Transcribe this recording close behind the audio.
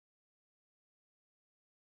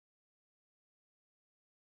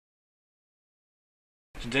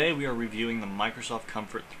Today we are reviewing the Microsoft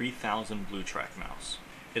Comfort 3000 Bluetrack mouse.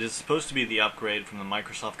 It is supposed to be the upgrade from the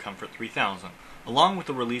Microsoft Comfort 3000. Along with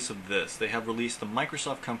the release of this, they have released the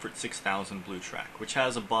Microsoft Comfort 6000 Bluetrack, which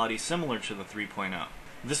has a body similar to the 3.0.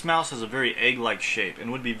 This mouse has a very egg-like shape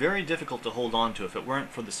and would be very difficult to hold on to if it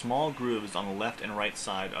weren't for the small grooves on the left and right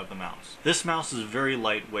side of the mouse. This mouse is very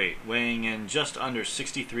lightweight, weighing in just under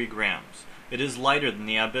 63 grams. It is lighter than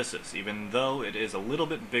the Abyssus, even though it is a little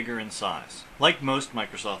bit bigger in size. Like most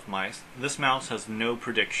Microsoft mice, this mouse has no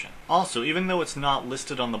prediction. Also, even though it's not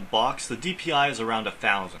listed on the box, the DPI is around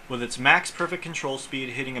 1000, with its max perfect control speed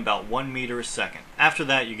hitting about 1 meter a second. After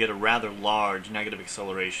that, you get a rather large negative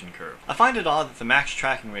acceleration curve. I find it odd that the max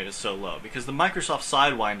tracking rate is so low, because the Microsoft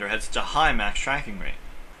Sidewinder had such a high max tracking rate.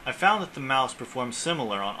 I found that the mouse performs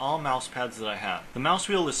similar on all mouse pads that I have. The mouse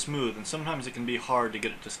wheel is smooth and sometimes it can be hard to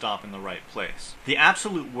get it to stop in the right place. The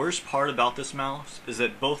absolute worst part about this mouse is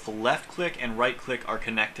that both the left click and right click are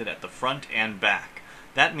connected at the front and back.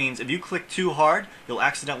 That means if you click too hard, you'll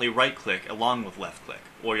accidentally right click along with left click,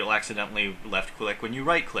 or you'll accidentally left click when you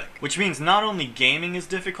right click. Which means not only gaming is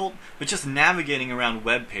difficult, but just navigating around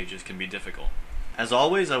web pages can be difficult. As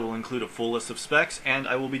always, I will include a full list of specs, and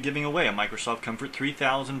I will be giving away a Microsoft Comfort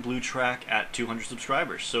 3000 Bluetrack at 200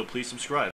 subscribers, so please subscribe.